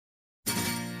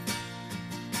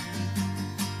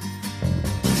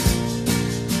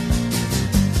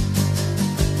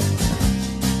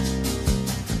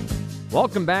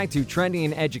Welcome back to Trending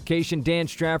in Education. Dan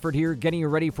Strafford here, getting you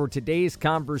ready for today's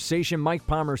conversation. Mike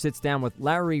Palmer sits down with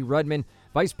Larry Rudman,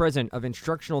 Vice President of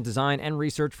Instructional Design and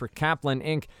Research for Kaplan,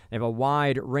 Inc. They have a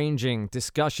wide-ranging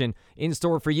discussion in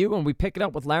store for you, and we pick it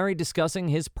up with Larry discussing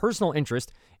his personal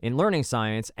interest in learning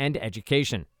science and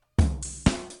education.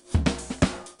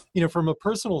 From a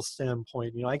personal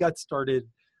standpoint, I got started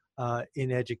in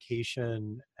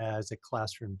education as a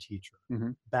classroom teacher.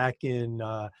 Back in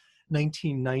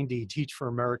 1990, Teach for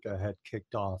America had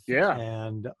kicked off. Yeah.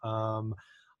 And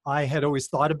I had always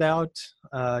thought about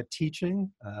teaching.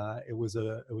 It was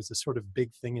a sort of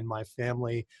big thing in my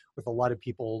family, with a lot of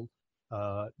people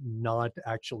not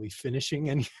actually finishing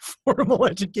any formal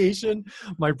education.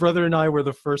 My brother and I were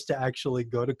the first to actually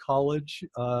go to college,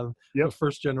 the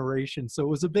first generation. So it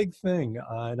was a big thing.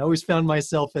 And I always found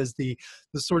myself as the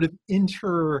sort of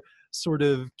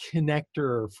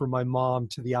connector for my mom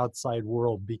to the outside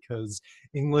world, because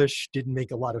English didn't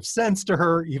make a lot of sense to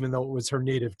her, even though it was her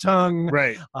native tongue.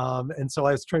 Right. And so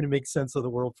I was trying to make sense of the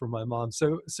world for my mom.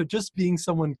 So just being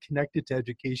someone connected to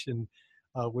education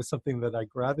was something that I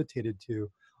gravitated to.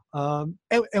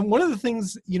 And one of the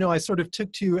things, I sort of took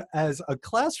to as a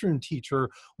classroom teacher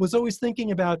was always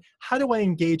thinking about, how do I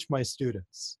engage my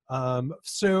students?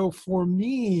 So for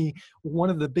me, one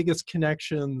of the biggest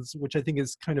connections, which I think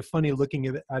is kind of funny looking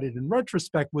at it in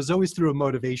retrospect, was always through a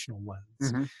motivational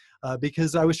lens.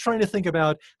 Because I was trying to think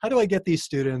about, how do I get these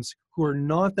students who are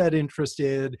not that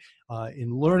interested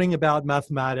in learning about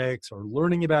mathematics or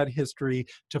learning about history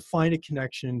to find a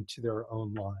connection to their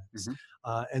own lives.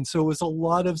 And so it was a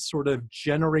lot of sort of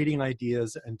generating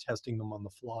ideas and testing them on the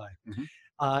fly.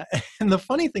 And the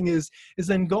funny thing is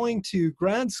then going to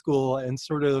grad school and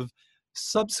sort of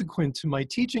subsequent to my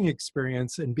teaching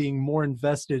experience and being more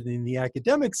invested in the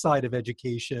academic side of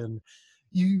education,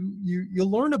 you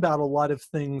learn about a lot of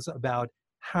things about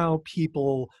how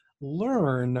people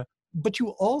learn, but you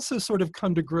also sort of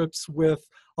come to grips with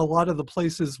a lot of the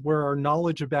places where our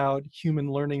knowledge about human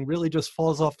learning really just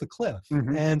falls off the cliff.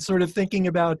 And sort of thinking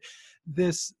about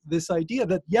this idea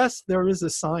that, yes, there is a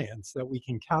science that we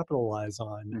can capitalize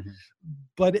on,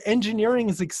 but engineering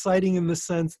is exciting in the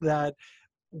sense that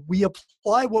we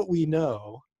apply what we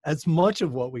know, as much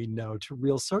of what we know, to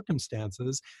real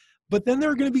circumstances. But then there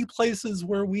are going to be places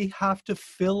where we have to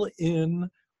fill in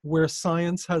where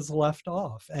science has left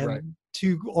off, and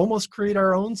to almost create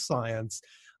our own science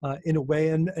in a way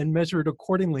and measure it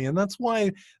accordingly. And that's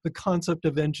why the concept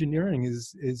of engineering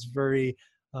is very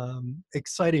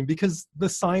exciting, because the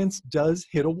science does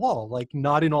hit a wall. Like,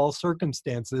 not in all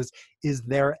circumstances is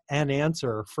there an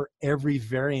answer for every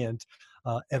variant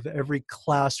of every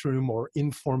classroom or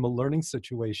informal learning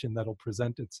situation that'll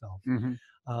present itself.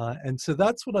 And so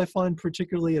that's what I find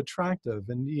particularly attractive.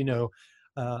 And,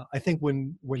 I think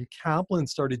when Kaplan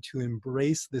started to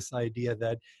embrace this idea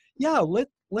that,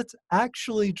 let's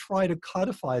actually try to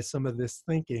codify some of this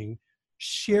thinking,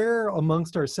 share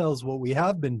amongst ourselves what we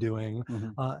have been doing,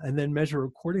 and then measure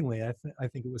accordingly. I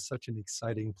think it was such an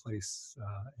exciting place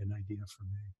and idea for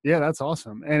me. Yeah, that's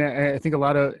awesome. And I think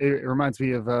it reminds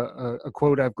me of a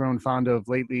quote I've grown fond of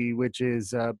lately, which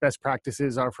is best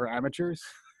practices are for amateurs.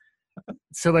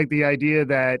 So like the idea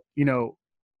that,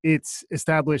 it's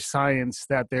established science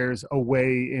that there's a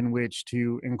way in which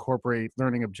to incorporate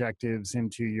learning objectives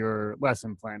into your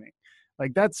lesson planning.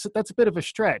 Like that's a bit of a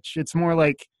stretch. It's more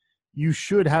like you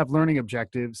should have learning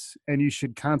objectives, and you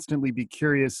should constantly be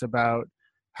curious about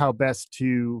how best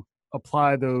to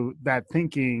apply that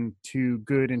thinking to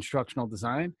good instructional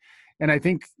design. And I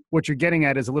think what you're getting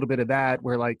at is a little bit of that,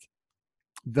 where like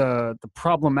the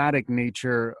problematic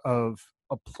nature of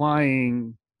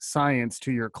applying science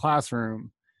to your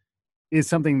classroom is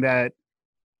something that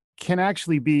can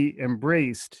actually be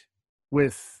embraced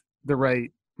with the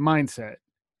right mindset.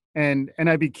 And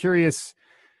I'd be curious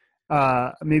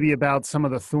maybe about some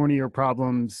of the thornier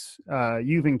problems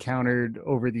you've encountered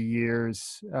over the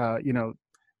years,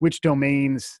 which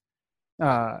domains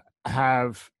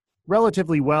have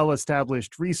relatively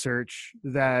well-established research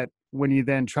that when you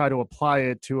then try to apply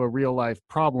it to a real-life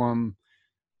problem,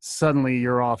 suddenly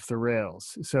you're off the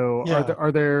rails. So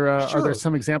are there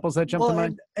some examples that jump to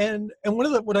mind? And one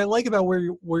of what I like about where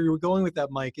you were going with that,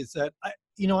 Mike, is that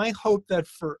I hope that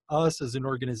for us as an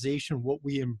organization, what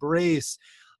we embrace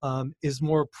is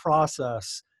more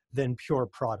process than pure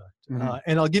product.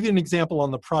 And I'll give you an example on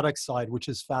the product side, which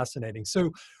is fascinating.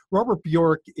 So Robert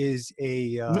Bjork is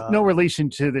a... no relation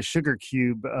to the sugar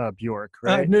cube Bjork,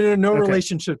 right? No Okay.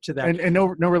 relationship to that. And no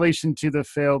relation to the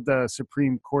failed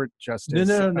Supreme Court justice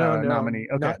nominee.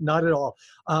 Okay. Not at all.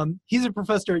 He's a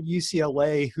professor at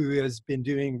UCLA who has been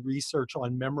doing research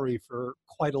on memory for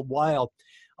quite a while.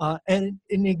 And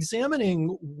in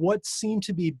examining what seemed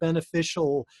to be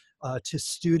beneficial to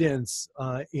students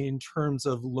in terms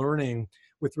of learning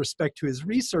with respect to his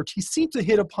research, he seemed to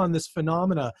hit upon this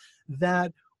phenomena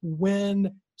that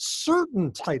when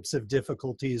certain types of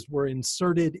difficulties were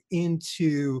inserted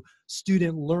into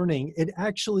student learning, it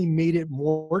actually made it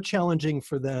more challenging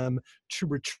for them to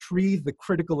retrieve the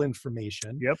critical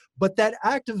information. Yep. But that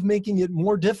act of making it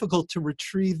more difficult to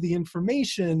retrieve the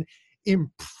information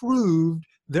improved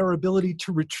their ability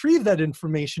to retrieve that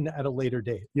information at a later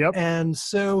date. Yep. And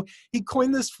so he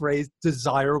coined this phrase,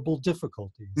 desirable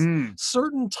difficulties.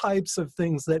 Certain types of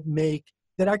things that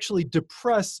actually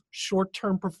depress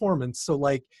short-term performance. So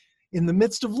like in the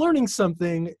midst of learning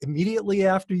something, immediately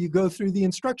after you go through the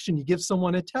instruction, you give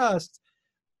someone a test,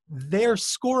 their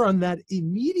score on that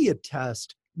immediate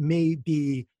test may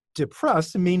be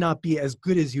depressed and may not be as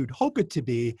good as you'd hope it to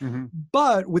be.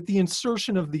 But with the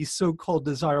insertion of these so-called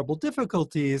desirable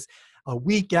difficulties, a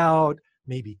week out,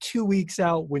 maybe 2 weeks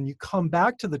out, when you come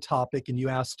back to the topic and you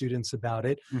ask students about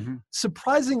it,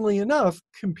 surprisingly enough,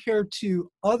 compared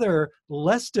to other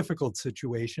less difficult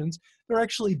situations, they're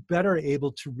actually better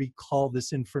able to recall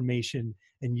this information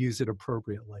and use it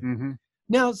appropriately.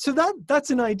 Now, so that's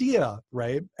an idea,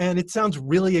 right? And it sounds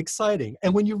really exciting.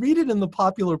 And when you read it in the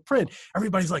popular print,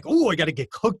 everybody's like, oh, I got to get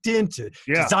hooked into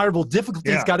desirable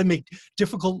difficulties, got to make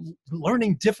difficult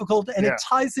learning difficult. And it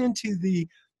ties into the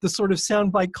sort of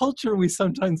soundbite culture we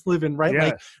sometimes live in, right?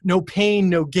 Like no pain,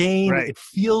 no gain. It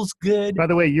feels good. By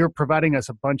the way, you're providing us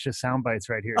a bunch of sound bites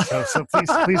right here. So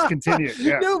please continue.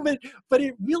 No, but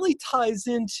it really ties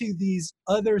into these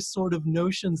other sort of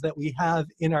notions that we have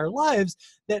in our lives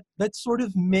that sort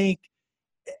of make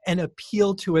an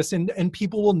appeal to us, and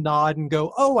people will nod and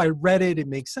go, oh, I read it, it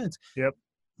makes sense.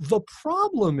 The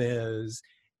problem is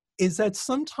that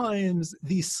sometimes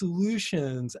these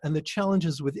solutions and the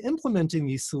challenges with implementing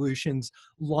these solutions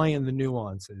lie in the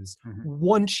nuances.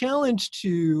 One challenge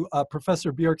to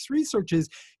Professor Bjork's research is,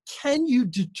 can you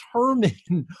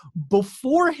determine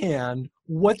beforehand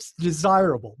what's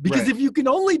desirable? Because if you can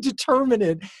only determine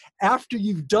it after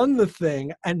you've done the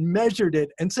thing and measured it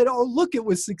and said, oh, look, it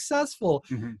was successful,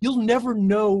 you'll never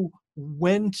know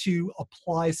when to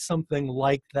apply something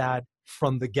like that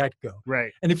from the get-go.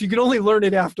 And if you could only learn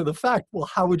it after the fact, well,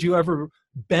 how would you ever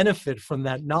benefit from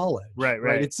that knowledge?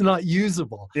 Right? It's not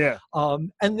usable.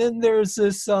 And then there's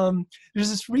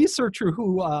this researcher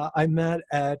who I met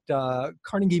at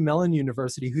Carnegie Mellon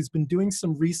University who's been doing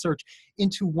some research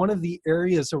into one of the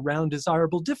areas around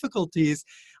desirable difficulties.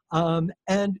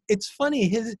 And it's funny,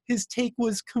 his take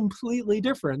was completely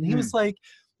different. He was like,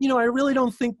 I really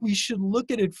don't think we should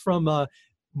look at it from a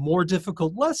more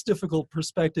difficult, less difficult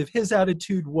perspective. His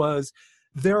attitude was,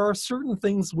 there are certain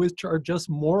things which are just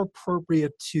more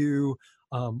appropriate to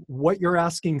what you're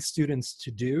asking students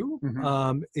to do,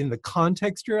 in the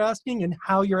context you're asking and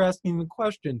how you're asking the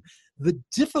question. The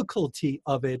difficulty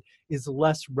of it is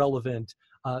less relevant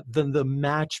than the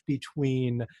match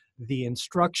between the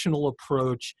instructional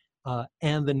approach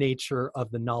and the nature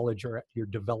of the knowledge you're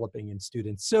developing in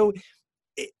students. So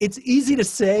it's easy to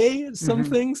say some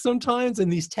things sometimes,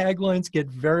 and these taglines get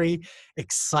very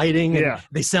exciting and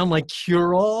they sound like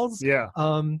cure-alls.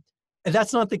 And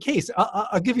that's not the case.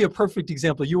 I'll give you a perfect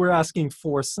example. You were asking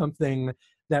for something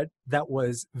that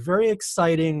was very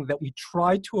exciting that we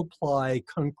tried to apply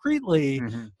concretely,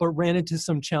 but ran into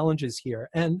some challenges here.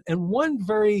 And one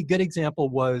very good example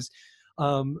was,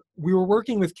 we were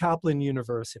working with Kaplan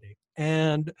University,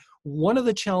 and one of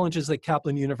the challenges that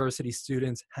Kaplan University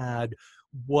students had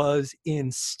was in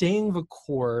staying the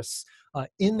course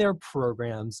in their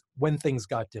programs when things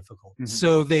got difficult.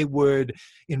 So they would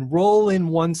enroll in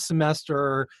one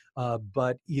semester,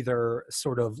 but either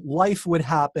sort of life would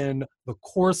happen, the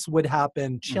course would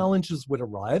happen, challenges would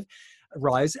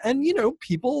arise, and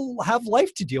people have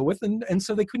life to deal with, and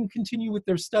so they couldn't continue with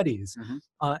their studies.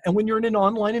 And when you're in an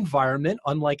online environment,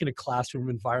 unlike in a classroom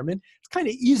environment, it's kind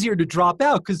of easier to drop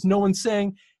out because no one's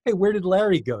saying, hey, where did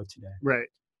Larry go today?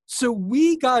 So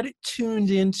we got tuned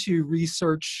into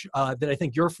research that I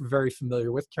think you're very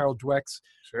familiar with, Carol Dweck's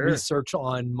research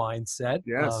on mindset,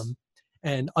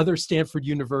 and other Stanford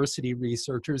University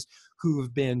researchers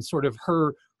who've been sort of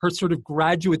her sort of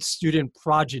graduate student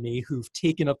progeny who've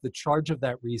taken up the charge of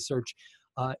that research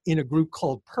in a group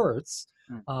called PERTS.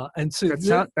 And so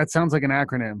that sounds like an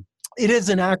acronym. It is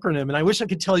an acronym, and I wish I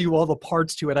could tell you all the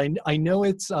parts to it. I know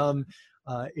it's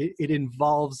it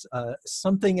involves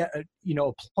something,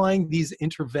 applying these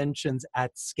interventions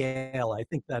at scale. I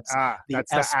think that's the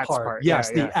S part. Yes,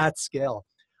 the at scale.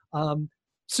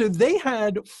 So they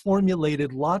had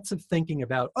formulated lots of thinking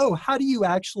about, how do you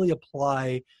actually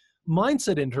apply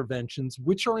mindset interventions,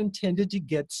 which are intended to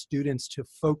get students to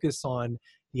focus on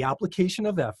the application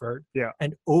of effort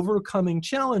and overcoming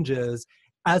challenges,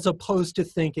 as opposed to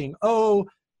thinking, oh,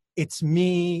 it's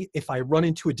me. If I run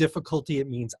into a difficulty, it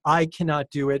means I cannot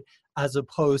do it, as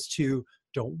opposed to,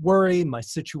 don't worry, my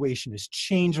situation is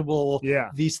changeable.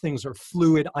 These things are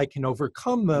fluid. I can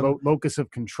overcome them. Locus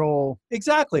of control.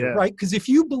 Exactly, right? Because if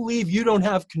you believe you don't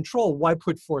have control, why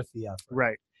put forth the effort?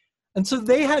 Right. And so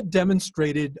they had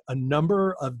demonstrated a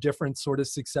number of different sort of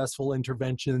successful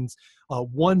interventions.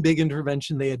 One big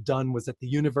intervention they had done was at the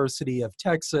University of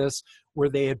Texas, where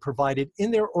they had provided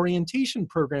in their orientation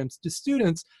programs to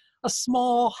students a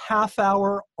small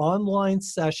half-hour online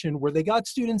session where they got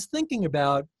students thinking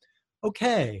about,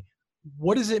 okay,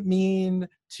 what does it mean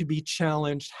to be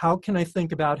challenged? How can I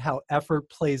think about how effort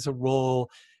plays a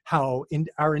role? How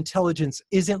our intelligence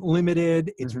isn't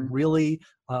limited. It's really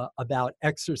about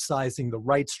exercising the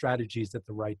right strategies at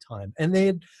the right time. And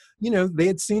they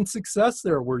had seen success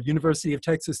there, where University of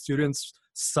Texas students,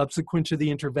 subsequent to the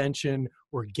intervention,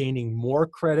 were gaining more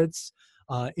credits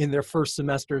in their first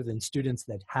semester than students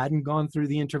that hadn't gone through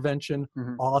the intervention.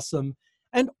 Awesome.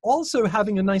 And also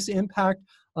having a nice impact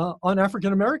on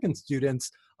African-American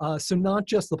students. So not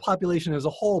just the population as a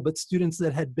whole, but students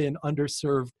that had been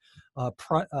underserved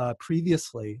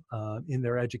previously in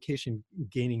their education,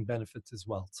 gaining benefits as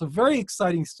well. So very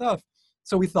exciting stuff.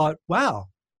 So we thought, wow,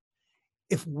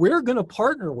 if we're going to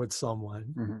partner with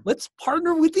someone, let's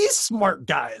partner with these smart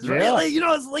guys, right? Like,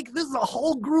 it's like, this is a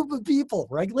whole group of people,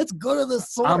 right? Let's go to the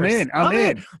source. I'm in.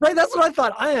 Right, that's what I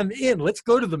thought. I am in. Let's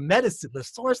go to the medicine, the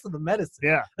source of the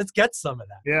medicine. Let's get some of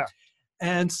that.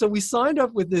 And so we signed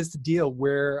up with this deal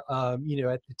where, at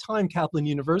the time, Kaplan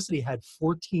University had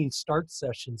 14 start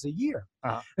sessions a year.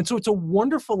 And so it's a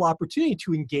wonderful opportunity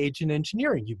to engage in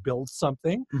engineering. You build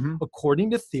something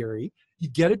according to theory, you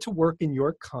get it to work in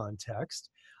your context,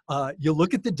 you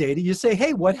look at the data, you say,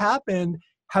 hey, what happened?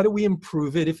 How do we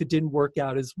improve it if it didn't work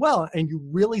out as well? And you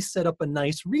really set up a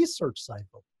nice research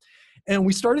cycle. And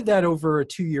we started that over a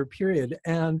 2-year period.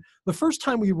 And the first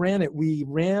time we ran it, we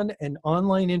ran an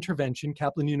online intervention.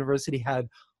 Kaplan University had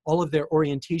all of their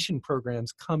orientation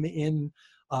programs come in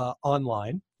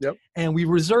online. And we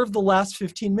reserved the last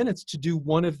 15 minutes to do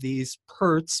one of these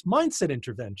PERTS mindset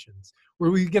interventions, where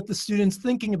we get the students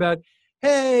thinking about,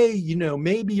 hey,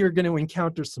 maybe you're going to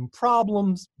encounter some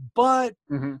problems, but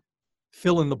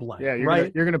fill in the blank. You're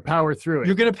going to power through it.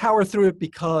 You're going to power through it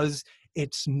because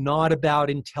it's not about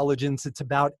intelligence. It's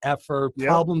about effort.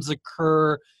 Problems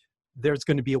occur. There's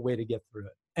going to be a way to get through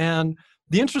it. And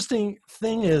the interesting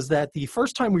thing is that the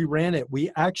first time we ran it, we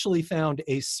actually found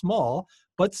a small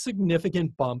but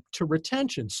significant bump to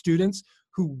retention. Students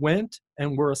who went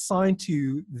and were assigned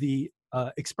to the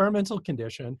experimental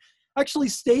condition actually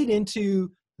stayed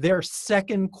into their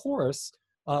second course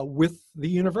with the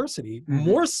university,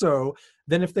 more so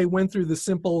than if they went through the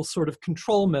simple sort of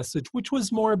control message, which was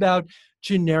more about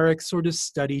generic sort of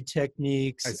study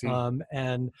techniques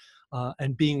and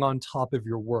being on top of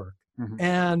your work.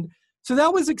 And so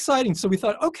that was exciting. So we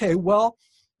thought, okay, well,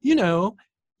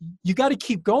 you got to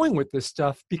keep going with this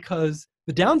stuff, because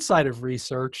the downside of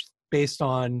research based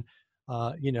on,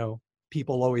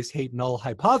 people always hate null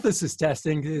hypothesis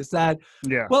testing, is that,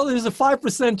 well, there's a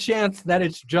 5% chance that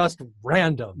it's just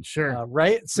random.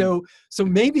 Right? So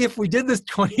maybe if we did this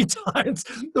 20 times,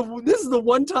 this is the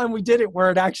one time we did it where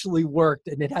it actually worked,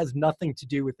 and it has nothing to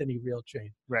do with any real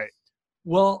change.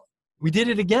 Well, we did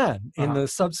it again in the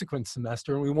subsequent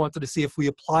semester, and we wanted to see if we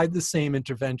applied the same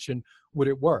intervention, would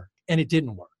it work? And it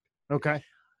didn't work.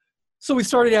 So we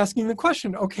started asking the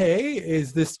question, okay,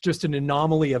 is this just an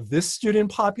anomaly of this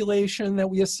student population that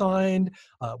we assigned?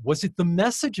 Was it the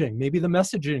messaging? Maybe the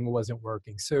messaging wasn't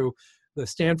working. So the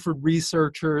Stanford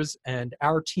researchers and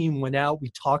our team went out, we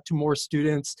talked to more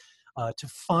students to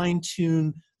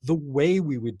fine-tune the way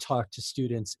we would talk to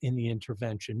students in the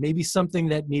intervention. Maybe something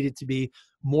that needed to be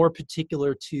more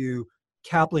particular to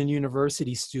Kaplan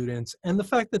University students, and the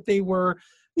fact that they were,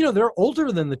 they're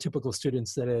older than the typical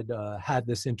students that had had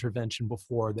this intervention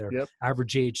before. They're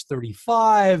average age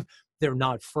 35. They're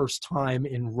not first-time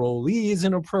enrollees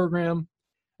in a program.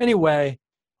 Anyway,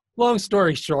 long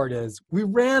story short is we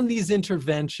ran these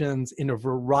interventions in a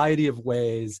variety of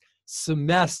ways,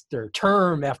 semester,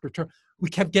 term after term. We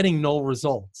kept getting null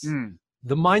results.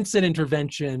 The mindset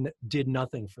intervention did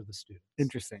nothing for the students.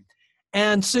 Interesting.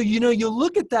 And so, you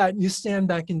look at that and you stand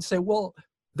back and say, well,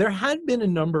 there had been a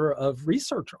number of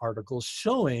research articles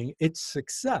showing its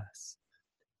success.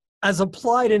 As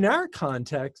applied in our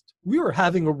context, we were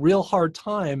having a real hard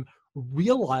time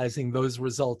realizing those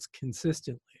results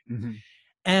consistently.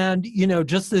 And,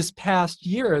 just this past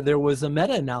year, there was a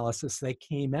meta-analysis that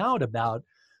came out about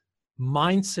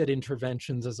mindset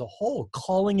interventions as a whole,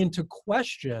 calling into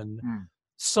question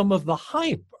some of the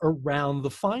hype around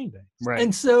the findings. Right.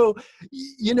 And so,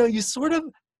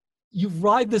 you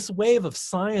ride this wave of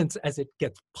science as it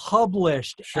gets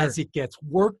published, Sure. as it gets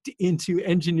worked into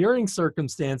engineering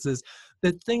circumstances,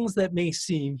 that things that may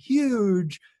seem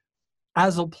huge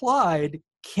as applied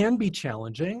can be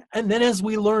challenging. And then as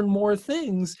we learn more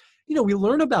things, we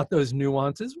learn about those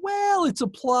nuances. Well, it's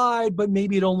applied, but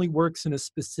maybe it only works in a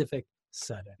specific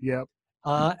setting. Yep.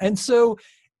 And so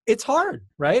it's hard,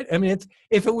 right? I mean,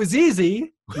 if it was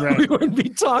easy, Right. we wouldn't be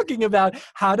talking about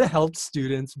how to help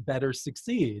students better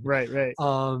succeed. Right.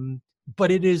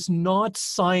 But it is not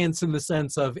science in the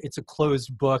sense of it's a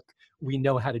closed book. We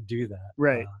know how to do that.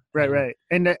 Right.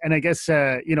 And I guess,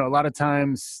 a lot of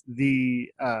times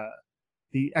the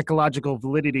ecological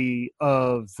validity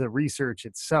of the research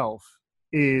itself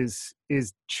is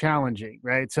challenging,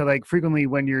 right? So like frequently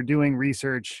when you're doing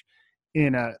research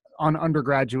on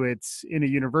undergraduates in a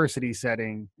university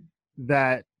setting,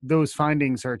 that those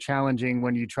findings are challenging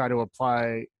when you try to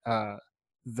apply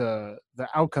the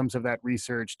outcomes of that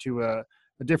research to a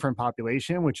different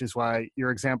population, which is why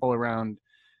your example around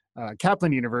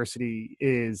Kaplan University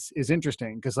is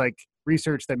interesting, because like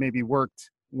research that maybe worked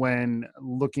when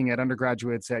looking at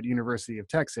undergraduates at University of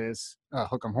Texas,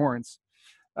 Hook'em Horns,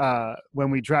 when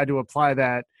we tried to apply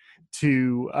that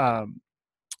to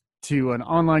an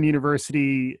online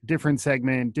university, different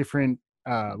segment, different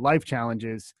life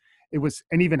challenges,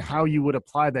 and even how you would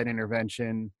apply that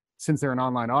intervention, since they're an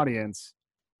online audience,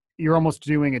 you're almost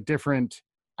doing a different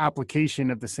application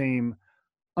of the same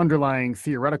underlying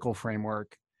theoretical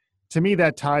framework. To me,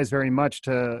 that ties very much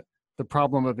to the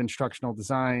problem of instructional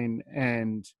design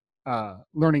and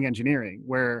learning engineering,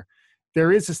 where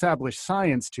there is established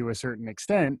science to a certain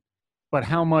extent, but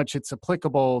how much it's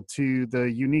applicable to the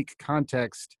unique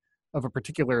context of a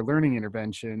particular learning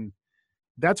intervention,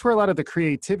 that's where a lot of the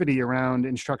creativity around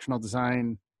instructional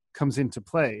design comes into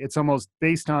play. It's almost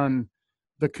based on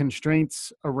the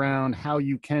constraints around how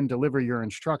you can deliver your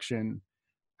instruction.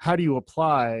 How do you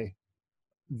apply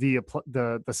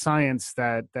the science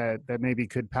that maybe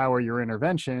could power your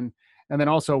intervention? And then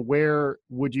also, where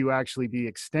would you actually be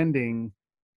extending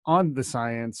on the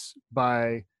science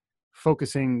by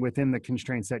focusing within the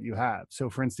constraints that you have? So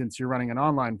for instance, you're running an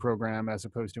online program as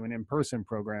opposed to an in-person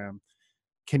program.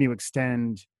 Can you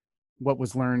extend what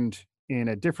was learned in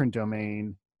a different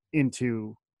domain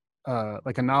into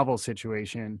like a novel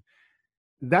situation?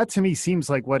 That to me seems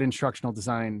like what instructional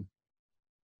design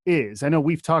is. I know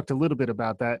we've talked a little bit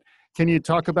about that. Can you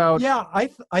talk about? Yeah,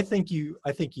 I think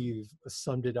you've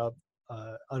summed it up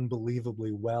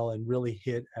unbelievably well and really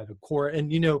hit at a core.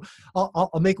 And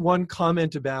I'll make one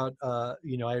comment about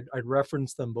I'd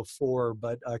referenced them before,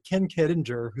 but Ken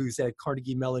Kettinger, who's at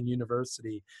Carnegie Mellon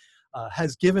University,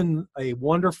 has given a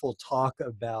wonderful talk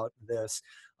about this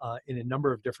in a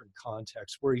number of different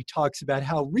contexts, where he talks about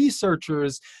how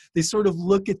researchers, they sort of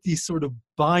look at these sort of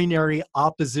binary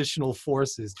oppositional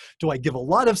forces. Do I give a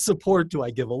lot of support? Do I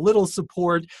give a little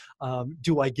support?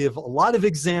 Do I give a lot of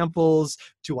examples?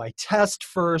 Do I test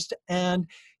first? And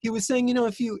he was saying,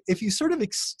 if you sort of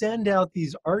extend out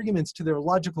these arguments to their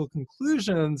logical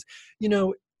conclusions,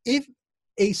 if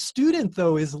a student,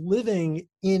 though, is living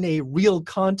in a real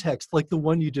context like the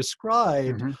one you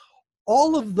described,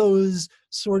 all of those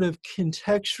sort of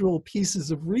contextual pieces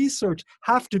of research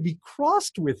have to be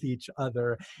crossed with each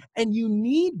other. And you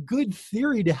need good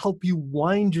theory to help you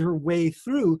wind your way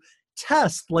through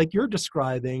tests like you're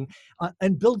describing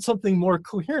and build something more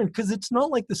coherent, because it's not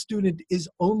like the student is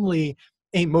only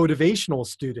a motivational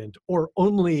student or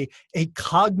only a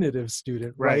cognitive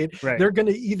student, right? They're going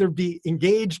to either be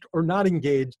engaged or not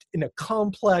engaged in a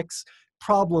complex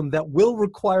problem that will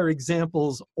require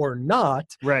examples or not,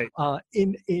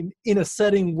 in a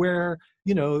setting where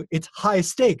it's high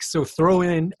stakes. So throw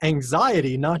in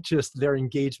anxiety, not just their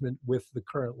engagement with the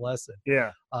current lesson.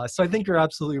 So I think you're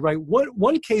absolutely right.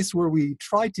 One case where we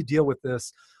tried to deal with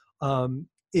this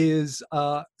is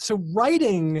so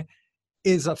writing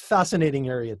is a fascinating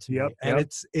area to me. And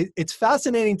it's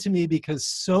fascinating to me because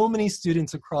so many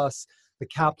students across the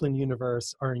Kaplan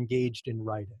universe are engaged in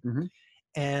writing.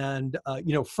 And,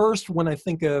 first, when I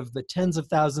think of the tens of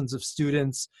thousands of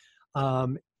students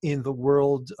in the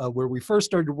world where we first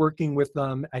started working with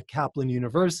them at Kaplan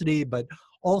University, but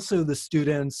also the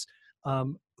students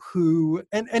who,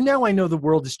 and now I know the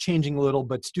world is changing a little,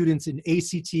 but students in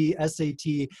ACT,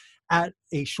 SAT at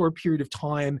a short period of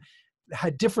time,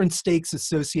 had different stakes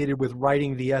associated with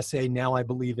writing the essay. Now I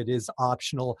believe it is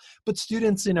optional, but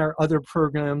students in our other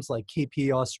programs like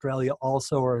KP Australia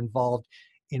also are involved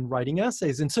in writing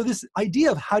essays. And so this idea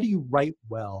of how do you write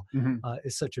well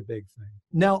is such a big thing.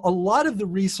 Now, a lot of the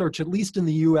research, at least in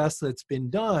the US, that's been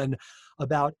done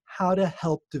about how to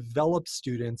help develop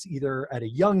students either at a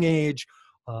young age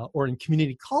or in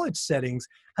community college settings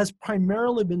has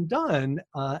primarily been done,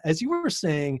 as you were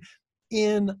saying,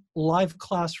 in live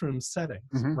classroom settings,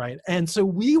 right? And so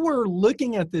we were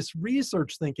looking at this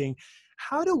research thinking,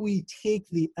 how do we take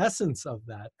the essence of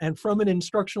that? And from an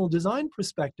instructional design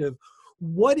perspective,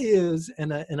 what is,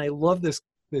 and I love this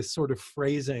sort of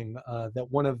phrasing that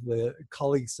one of the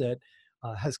colleagues that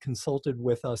has consulted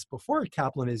with us before at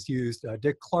Kaplan has used,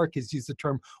 Dick Clark has used the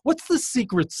term, what's the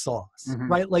secret sauce,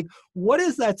 right? Like, what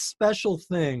is that special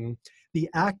thing, the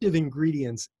active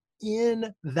ingredients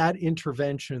in that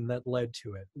intervention that led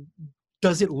to it?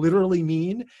 Does it literally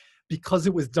mean because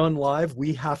it was done live,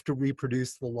 we have to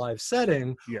reproduce the live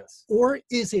setting? Yes. Or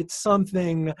is it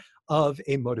something of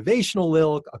a motivational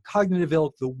ilk, a cognitive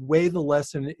ilk, the way the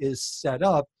lesson is set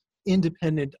up,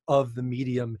 independent of the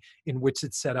medium in which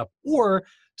it's set up? Or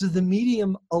does the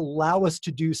medium allow us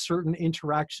to do certain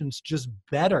interactions just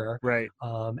better? Right.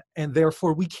 And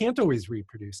therefore we can't always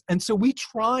reproduce. And so we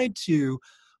tried to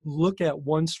look at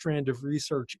one strand of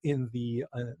research in the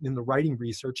writing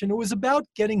research, and it was about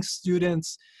getting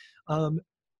students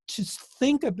to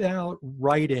think about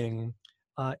writing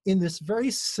in this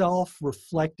very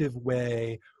self-reflective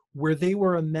way, where they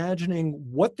were imagining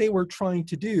what they were trying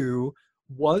to do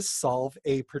was solve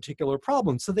a particular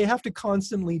problem. So they have to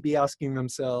constantly be asking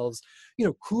themselves,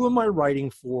 who am I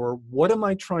writing for? What am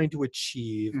I trying to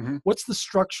achieve? What's the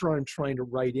structure I'm trying to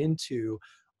write into?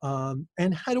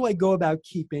 And how do I go about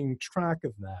keeping track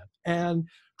of that? And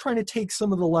trying to take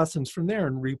some of the lessons from there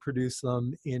and reproduce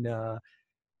them in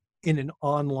an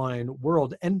online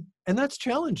world. And that's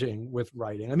challenging with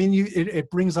writing. I mean,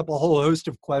 it brings up a whole host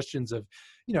of questions of,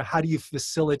 how do you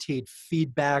facilitate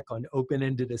feedback on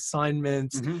open-ended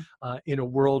assignments in a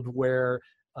world where,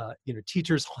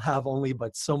 teachers have only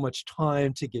but so much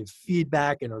time to give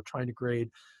feedback and are trying to grade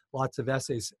lots of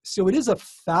essays. So it is a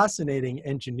fascinating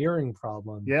engineering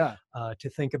problem to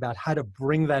think about how to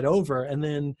bring that over. And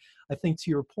then I think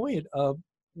to your point,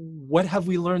 what have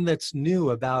we learned that's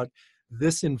new about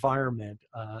this environment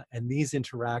and these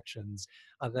interactions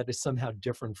that is somehow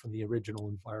different from the original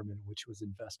environment in which was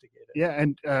investigated? Yeah,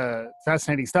 and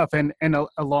fascinating stuff. And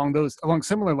along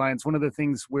similar lines, one of the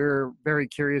things we're very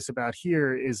curious about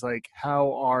here is like,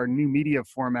 how are new media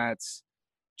formats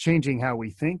changing how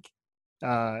we think?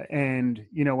 And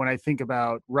when I think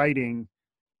about writing,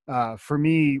 for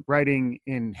me, writing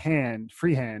in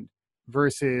freehand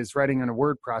versus writing on a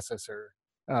word processor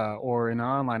or an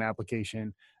online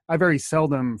application, I very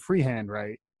seldom freehand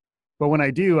write. But when I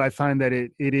do, I find that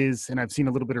it is, and I've seen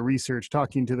a little bit of research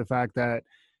talking to the fact that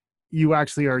you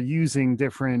actually are using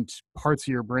different parts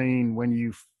of your brain when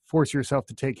you force yourself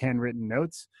to take handwritten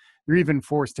notes. You're even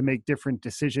forced to make different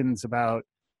decisions about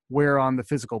where on the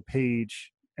physical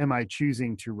page am I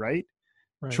choosing to write.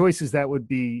 Right. Choices that would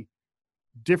be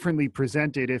differently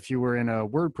presented if you were in a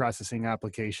word processing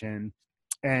application.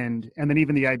 And then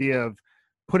even the idea of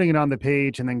putting it on the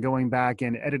page and then going back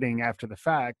and editing after the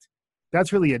fact,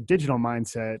 that's really a digital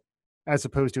mindset, as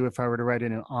opposed to if I were to write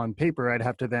it on paper, I'd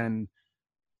have to then,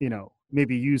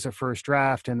 maybe use a first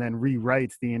draft and then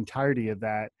rewrite the entirety of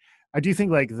that. I do think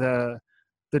like the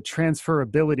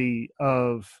transferability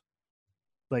of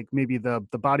like maybe the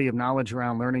body of knowledge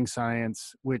around learning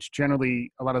science, which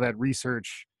generally a lot of that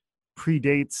research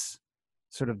predates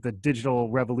sort of the digital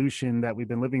revolution that we've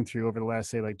been living through over the last,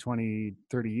 say, like 20,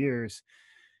 30 years.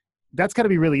 That's got to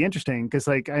be really interesting, because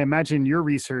like I imagine your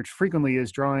research frequently is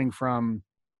drawing from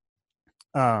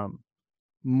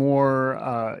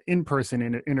more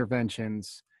in-person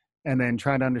interventions, and then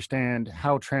trying to understand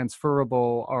how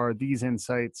transferable are these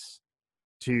insights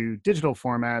to digital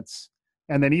formats.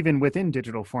 And then even within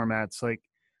digital formats, like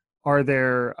are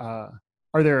there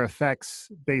effects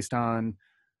based on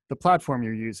the platform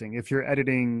you're using? If you're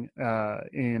editing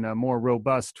in a more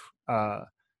robust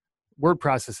word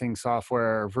processing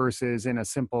software versus in a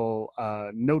simple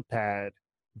notepad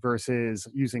versus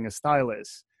using a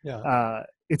stylus.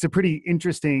 It's a pretty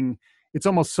interesting, it's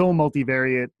almost so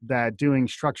multivariate that doing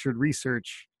structured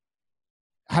research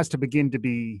has to begin to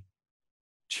be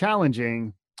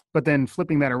challenging. But then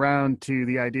flipping that around to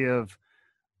the idea of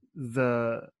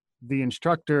the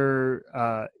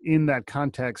instructor in that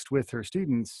context with her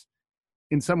students,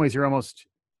 in some ways you're almost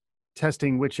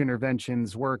testing which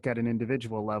interventions work at an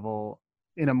individual level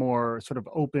in a more sort of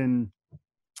open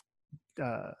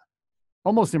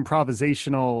almost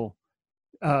improvisational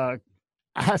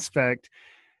aspect.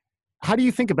 How do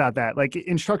you think about that? Like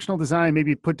instructional design,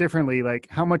 maybe put differently, like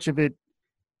how much of it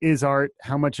is art,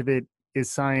 how much of it is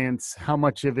science, how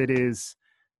much of it is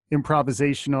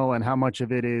improvisational, and how much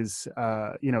of it is,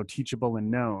 teachable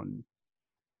and known?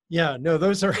 Yeah, no,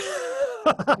 those are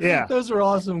Yeah. those are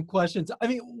awesome questions. I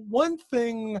mean, one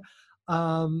thing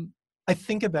I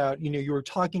think about, you were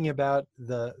talking about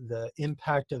the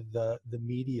impact of the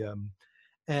medium,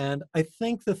 and I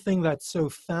think the thing that's so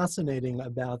fascinating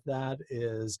about that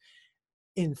is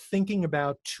in thinking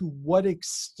about to what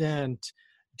extent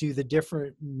do the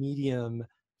different medium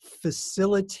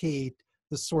facilitate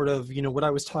the sort of, what I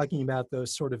was talking about,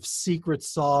 those sort of secret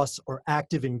sauce or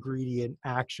active ingredient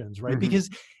actions, right? Mhm. Because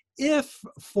if,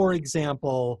 for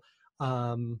example,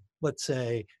 let's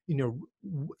say,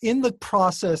 in the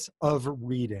process of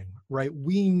reading, right,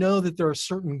 we know that there are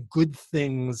certain good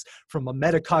things from a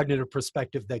metacognitive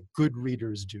perspective that good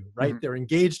readers do, right? Mhm. They're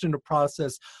engaged in a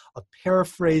process of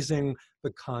paraphrasing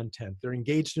the content. They're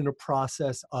engaged in a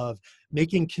process of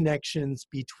making connections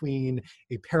between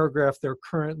a paragraph they're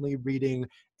currently reading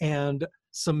and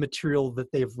some material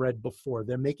that they've read before.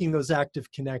 They're making those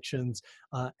active connections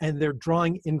and they're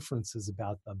drawing inferences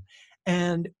about them.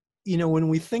 And, when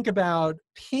we think about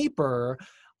paper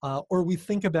or we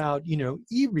think about,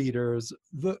 e-readers,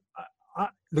 the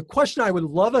question I would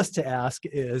love us to ask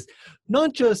is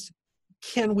not just,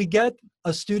 can we get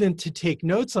a student to take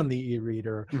notes on the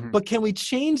e-reader, Mhm. but can we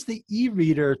change the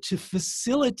e-reader to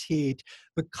facilitate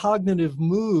the cognitive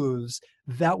moves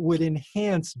that would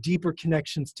enhance deeper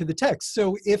connections to the text?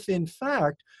 So if in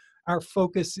fact our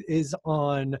focus is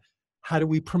on how do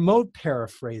we promote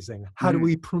paraphrasing? How do Mhm.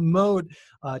 we promote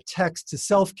text to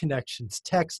self connections,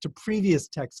 text to previous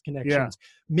text Yeah. connections?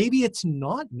 Maybe it's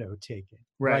not note taking,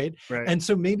 Right. right? Right. And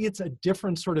so maybe it's a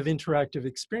different sort of interactive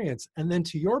experience. And then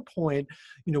to your point,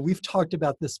 we've talked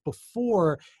about this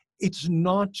before. It's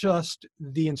not just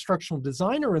the instructional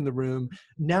designer in the room.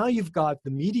 Now you've got the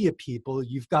media people,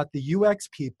 you've got the UX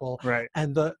people, Right.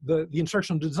 and the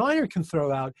instructional designer can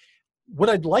throw out, what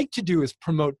I'd like to do is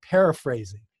promote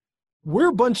paraphrasing. We're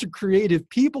a bunch of creative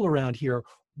people around here.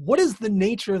 What is the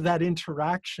nature of that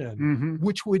interaction Mhm.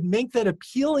 which would make that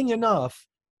appealing enough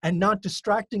and not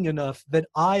distracting enough that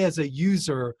I, as a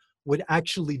user, would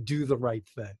actually do the right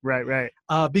thing? Right. Right.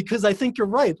 Because I think you're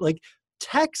right. Like,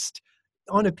 text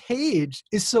on a page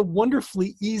is so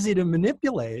wonderfully easy to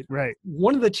manipulate. Right.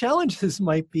 One of the challenges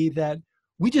might be that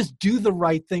we just do the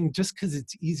right thing just because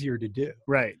it's easier to do.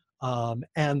 Right.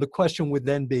 And the question would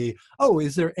then be, oh,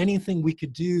 is there anything we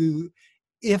could do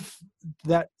if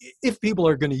people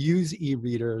are going to use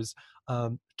e-readers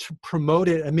to promote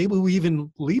it, and maybe we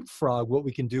even leapfrog what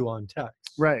we can do on text?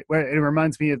 Right. Well, it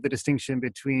reminds me of the distinction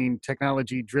between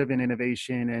technology-driven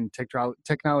innovation and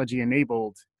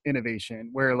technology-enabled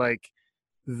innovation, where like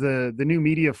the new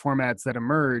media formats that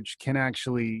emerge can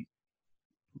actually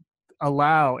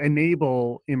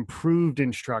enable improved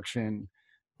instruction.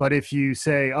 But if you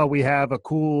say, oh, we have a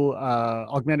cool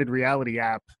augmented reality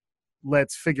app,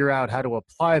 let's figure out how to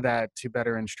apply that to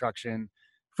better instruction.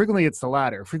 Frequently it's the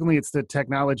latter. Frequently it's the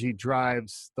technology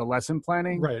drives the lesson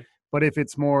planning. Right. But if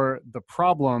it's more the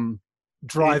problem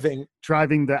Driving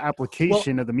the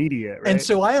application of the media, right? And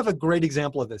so I have a great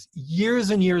example of this.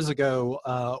 Years and years ago,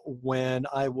 when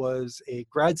I was a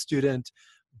grad student,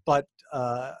 but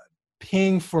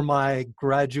paying for my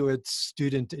graduate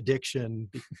student addiction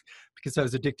because I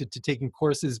was addicted to taking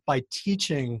courses by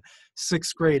teaching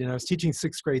sixth grade, and I was teaching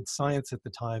sixth grade science at the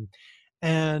time.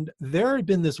 And there had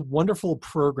been this wonderful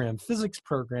program, physics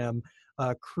program,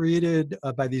 created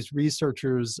by these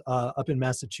researchers up in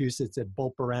Massachusetts at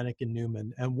Bolt, Baranik, and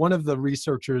Newman. And one of the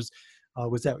researchers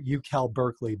was at UCal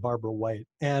Berkeley, Barbara White.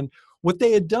 And what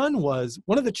they had done was,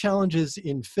 one of the challenges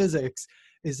in physics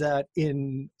is that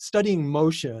in studying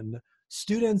motion,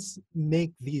 students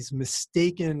make these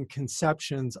mistaken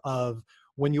conceptions of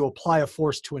when you apply a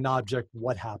force to an object,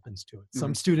 what happens to it.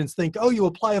 Some students think, oh, you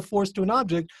apply a force to an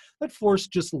object, that force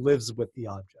just lives with the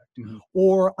object. Mm-hmm.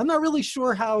 Or I'm not really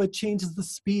sure how it changes the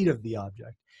speed of the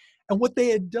object. And what they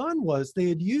had done was they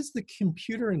had used the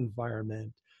computer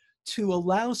environment to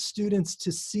allow students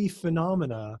to see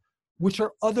phenomena which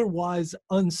are otherwise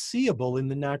unseeable in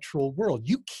the natural world.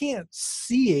 You can't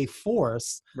see a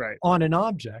force Right. on an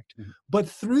object, but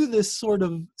through this sort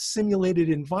of simulated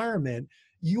environment,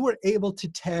 you were able to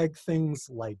tag things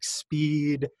like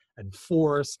speed and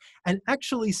force and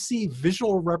actually see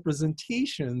visual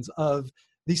representations of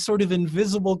these sort of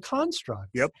invisible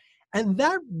constructs. Yep. And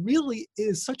that really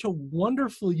is such a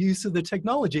wonderful use of the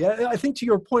technology. I think to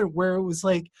your point where it was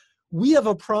like, we have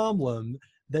a problem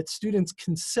that students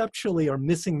conceptually are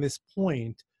missing this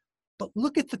point. But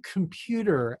look at the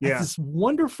computer as this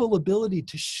wonderful ability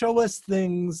to show us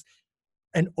things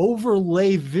and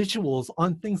overlay visuals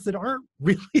on things that aren't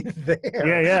really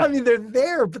there. Yeah. I mean, they're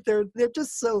there, but they're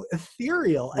just so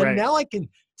ethereal. And now I can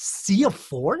see a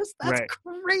forest? That's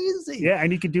crazy. Yeah,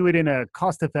 and you could do it in a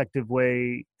cost-effective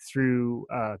way through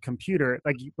computer.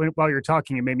 Like while you're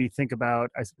talking, it made me think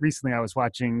about, recently I was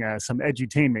watching some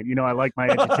edutainment. You know, I like my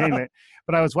edutainment,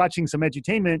 but I was watching some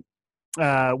edutainment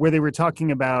where they were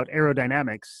talking about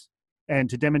aerodynamics. And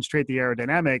to demonstrate the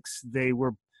aerodynamics, they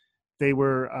were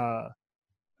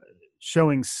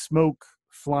showing smoke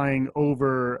flying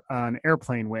over an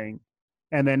airplane wing.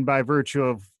 And then by virtue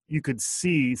of, you could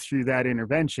see through that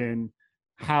intervention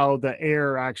how the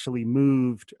air actually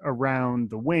moved around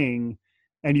the wing,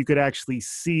 and you could actually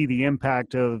see the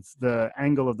impact of the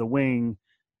angle of the wing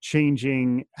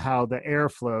changing how the air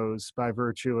flows by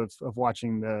virtue of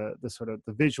watching the sort of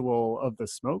the visual of the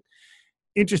smoke.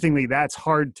 Interestingly, that's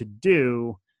hard to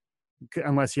do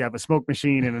unless you have a smoke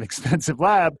machine in an expensive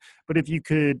lab. But if you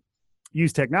could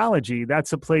use technology,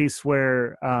 that's a place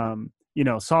where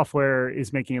software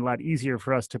is making it a lot easier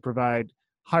for us to provide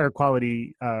higher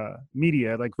quality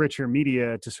media, like richer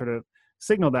media, to sort of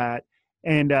signal that.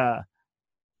 And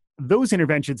those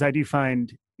interventions I do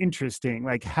find interesting.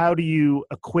 Like, how do you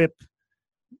equip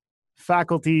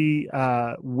faculty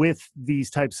with these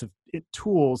types of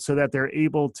tools so that they're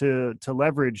able to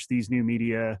leverage these new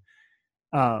media?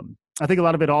 I think a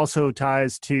lot of it also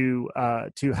ties to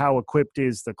how equipped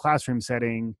is the classroom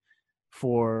setting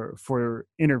for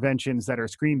interventions that are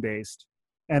screen-based.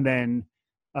 And then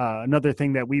another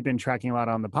thing that we've been tracking a lot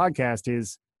on the podcast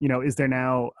is, is there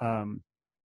now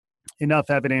enough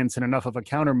evidence and enough of a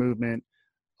counter movement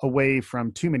away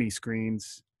from too many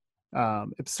screens?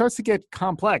 It starts to get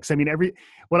complex. I mean,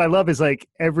 what I love is like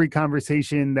every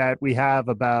conversation that we have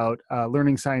about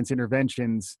learning science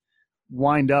interventions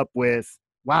wind up with,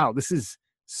 wow, this is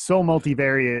so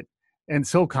multivariate and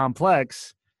so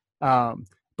complex.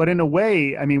 But in a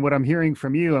way, I mean, what I'm hearing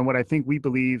from you and what I think we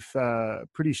believe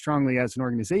pretty strongly as an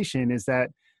organization is that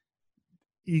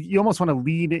you almost want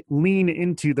to lean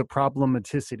into the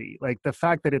problematicity. Like, the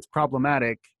fact that it's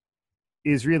problematic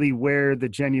is really where the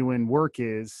genuine work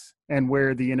is and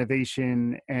where the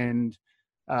innovation and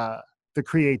the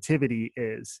creativity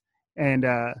is. And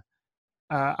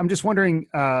I'm just wondering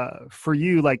for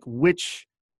you, like, which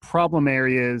problem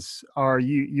areas are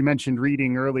you mentioned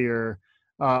reading earlier.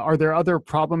 Are there other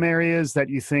problem areas that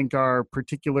you think are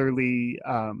particularly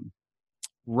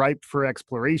ripe for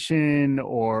exploration,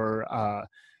 or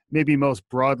maybe most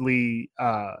broadly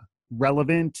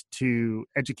relevant to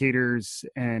educators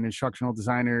and instructional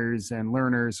designers and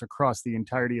learners across the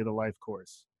entirety of the life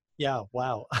course? Yeah,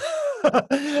 wow.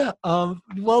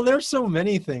 Well, there's so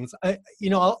many things.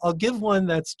 I'll give one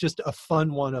that's just a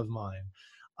fun one of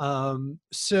mine.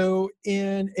 So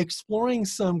in exploring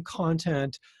some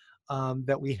content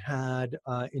that we had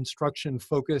instruction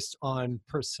focused on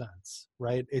percents,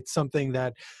 right? It's something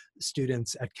that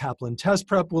students at Kaplan Test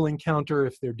Prep will encounter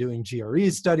if they're doing GRE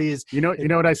studies. You know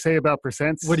what I say about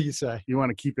percents? What do you say? You want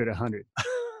to keep it 100.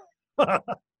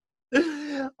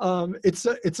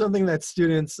 It's something that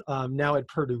students now at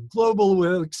Purdue Global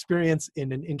will experience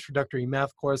in an introductory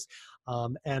math course,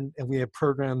 and we have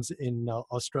programs in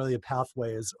Australia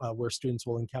Pathways where students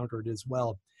will encounter it as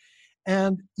well.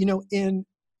 And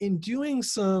in doing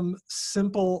some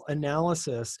simple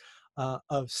analysis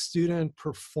of student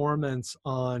performance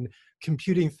on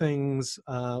computing things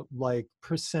like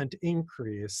percent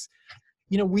increase,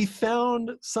 we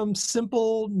found some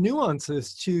simple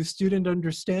nuances to student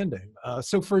understanding.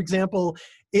 So for example,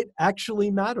 it actually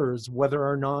matters whether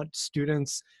or not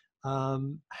students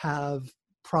have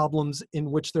problems in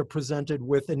which they're presented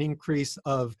with an increase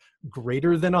of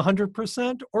greater than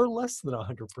 100% or less than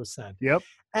 100%. Yep.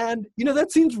 And,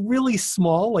 that seems really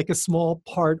small, like a small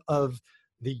part of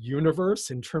the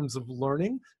universe in terms of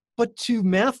learning. But to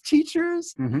math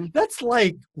teachers, that's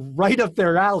like right up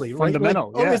their alley, right?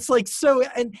 Fundamental, yeah. It's like so,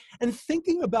 and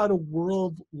thinking about a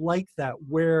world like that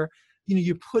where,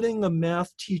 you're putting a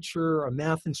math teacher, a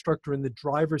math instructor in the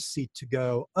driver's seat to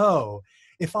go, oh,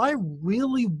 if I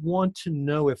really want to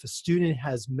know if a student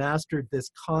has mastered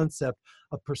this concept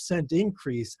of percent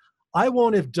increase, I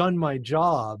won't have done my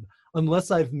job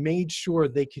unless I've made sure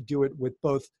they could do it with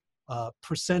both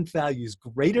percent values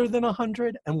greater than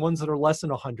 100 and ones that are less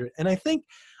than 100. And I think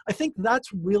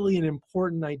that's really an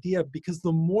important idea, because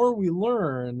the more we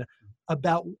learn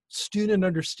about student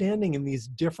understanding in these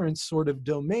different sort of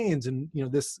domains, and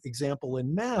this example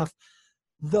in math,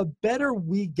 the better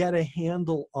we get a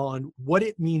handle on what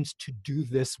it means to do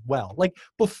this well. Like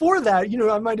before that,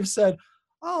 I might have said,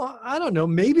 oh, I don't know,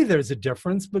 maybe there's a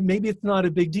difference, but maybe it's not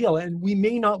a big deal. And we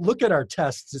may not look at our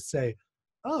tests to say,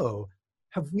 oh,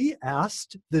 have we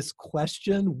asked this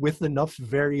question with enough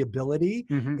variability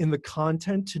in the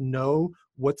content to know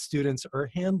what students are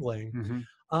handling?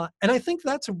 And I think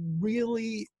that's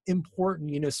really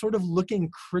important, sort of looking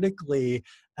critically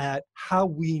at how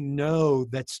we know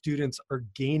that students are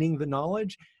gaining the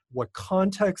knowledge, what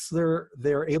context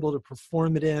they're able to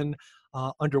perform it in,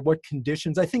 under what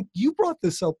conditions. I think you brought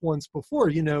this up once before,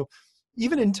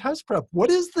 even in test prep, what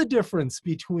is the difference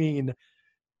between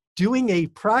doing a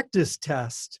practice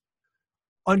test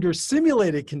under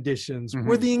simulated conditions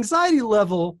where the anxiety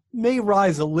level may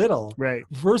rise a little, right,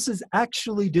 versus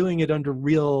actually doing it under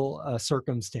real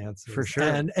circumstances? For sure.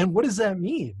 And what does that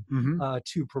mean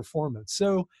to performance?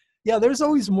 So yeah, there's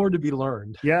always more to be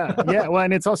learned. Yeah. Well,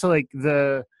 and it's also like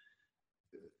the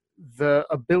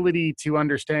ability to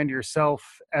understand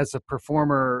yourself as a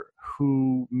performer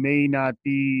who may not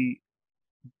be,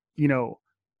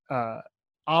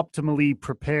 optimally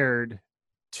prepared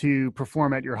to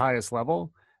perform at your highest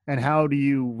level, and how do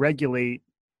you regulate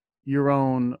your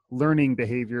own learning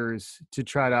behaviors to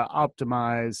try to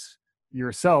optimize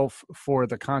yourself for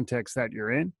the context that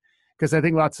you're in. Because I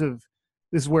think this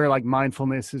is where like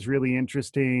mindfulness is really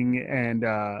interesting, and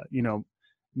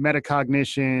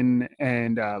metacognition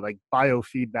and like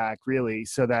biofeedback, really,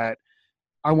 so that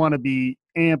I want to be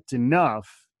amped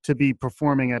enough to be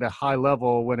performing at a high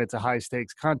level when it's a high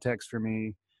stakes context for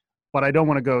me, but I don't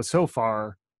want to go so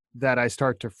far that I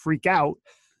start to freak out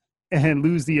and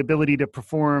lose the ability to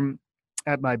perform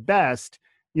at my best.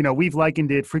 We've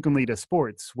likened it frequently to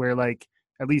sports, where like,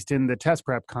 at least in the test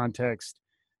prep context,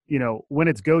 when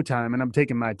it's go time and I'm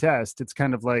taking my test, it's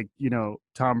kind of like,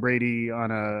 Tom Brady on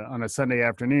a Sunday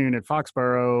afternoon at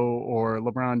Foxborough, or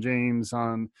LeBron James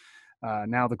on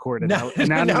now the court now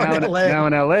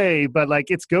in LA, but like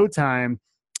it's go time,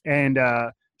 and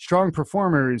strong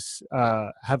performers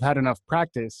have had enough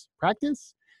practice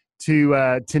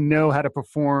to know how to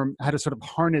perform, how to sort of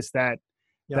harness that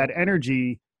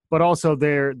energy, but also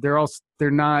they're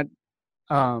not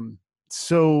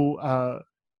so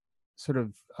sort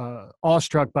of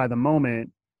awestruck by the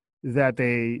moment that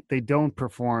they don't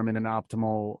perform in an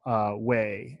optimal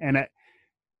way. And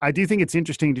I do think it's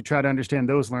interesting to try to understand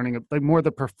those learning, like more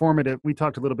the performative. We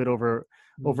talked a little bit over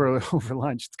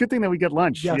lunch. It's a good thing that we get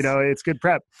lunch. Yes. It's good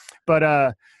prep. But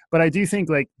I do think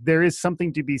like there is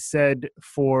something to be said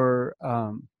for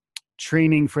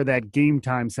training for that game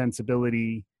time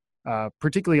sensibility,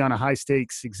 particularly on a high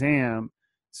stakes exam,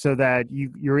 so that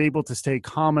you're able to stay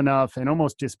calm enough and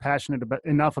almost dispassionate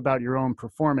enough about your own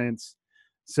performance,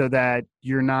 so that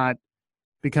you're not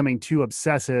becoming too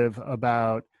obsessive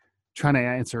about trying to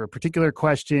answer a particular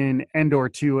question and or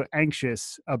too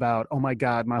anxious about, oh my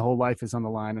God, my whole life is on the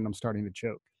line and I'm starting to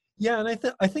choke. Yeah,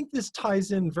 and I think this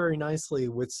ties in very nicely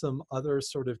with some other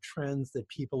sort of trends that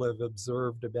people have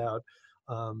observed about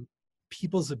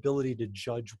people's ability to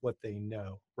judge what they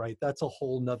know, right? That's a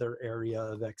whole nother area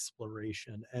of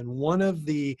exploration. And one of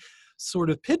the sort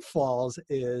of pitfalls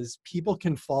is people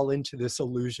can fall into this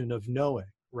illusion of knowing,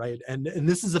 right? And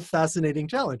this is a fascinating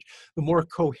challenge. The more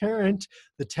coherent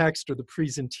the text or the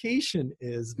presentation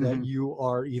is that you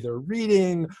are either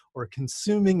reading or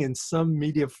consuming in some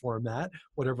media format,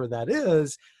 whatever that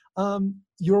is,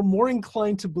 you're more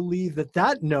inclined to believe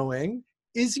that knowing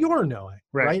is your knowing,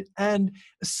 right? And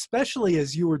especially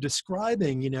as you were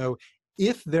describing,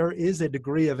 if there is a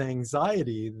degree of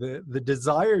anxiety, the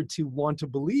desire to want to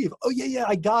believe, oh yeah,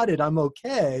 I got it, I'm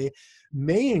okay,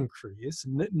 may increase,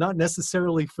 not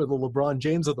necessarily for the LeBron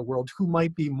James of the world, who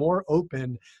might be more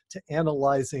open to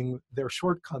analyzing their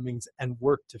shortcomings and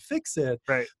work to fix it.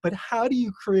 Right. But how do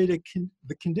you create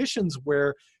the conditions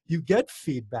where you get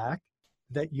feedback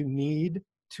that you need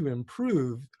to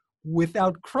improve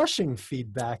without crushing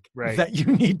feedback that you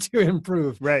need to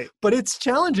improve? Right. But it's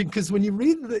challenging because when you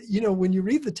read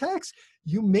the text,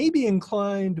 you may be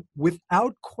inclined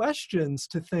without questions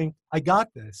to think, I got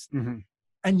this.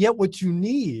 And yet what you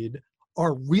need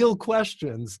are real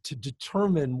questions to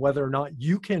determine whether or not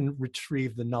you can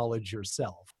retrieve the knowledge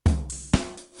yourself.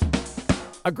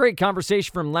 A great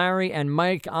conversation from Larry and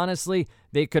Mike. Honestly,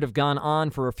 they could have gone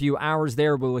on for a few hours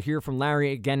there. We'll hear from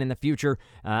Larry again in the future.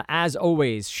 As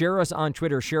always, share us on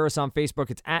Twitter, share us on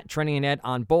Facebook. It's at TrendingNet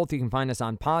on both. You can find us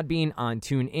on Podbean, on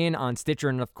TuneIn, on Stitcher,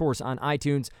 and of course on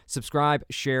iTunes. Subscribe,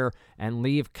 share, and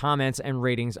leave comments and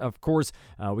ratings. Of course,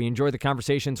 we enjoy the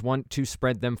conversations, want to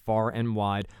spread them far and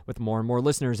wide with more and more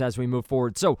listeners as we move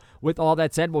forward. So with all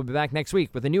that said, we'll be back next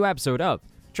week with a new episode of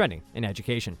trending in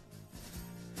education.